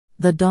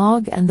The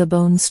Dog and the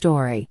Bone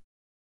Story.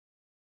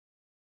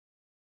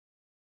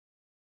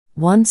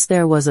 Once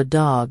there was a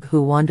dog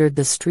who wandered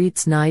the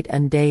streets night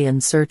and day in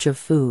search of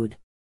food.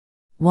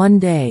 One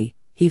day,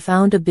 he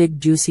found a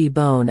big juicy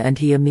bone and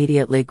he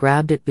immediately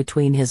grabbed it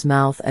between his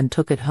mouth and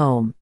took it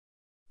home.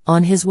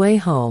 On his way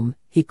home,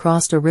 he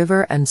crossed a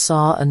river and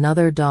saw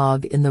another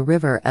dog in the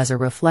river as a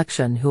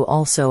reflection who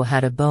also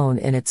had a bone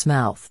in its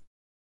mouth.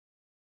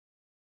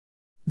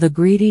 The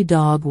greedy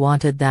dog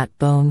wanted that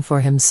bone for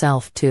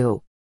himself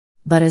too.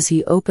 But as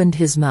he opened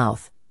his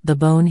mouth, the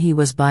bone he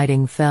was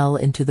biting fell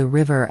into the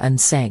river and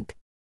sank.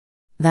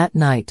 That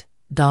night,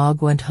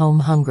 dog went home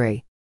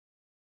hungry.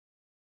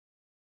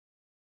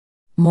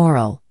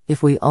 Moral: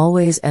 if we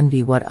always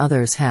envy what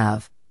others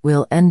have,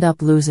 we'll end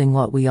up losing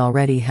what we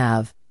already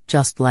have,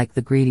 just like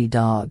the greedy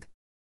dog.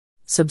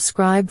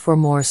 Subscribe for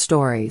more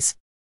stories.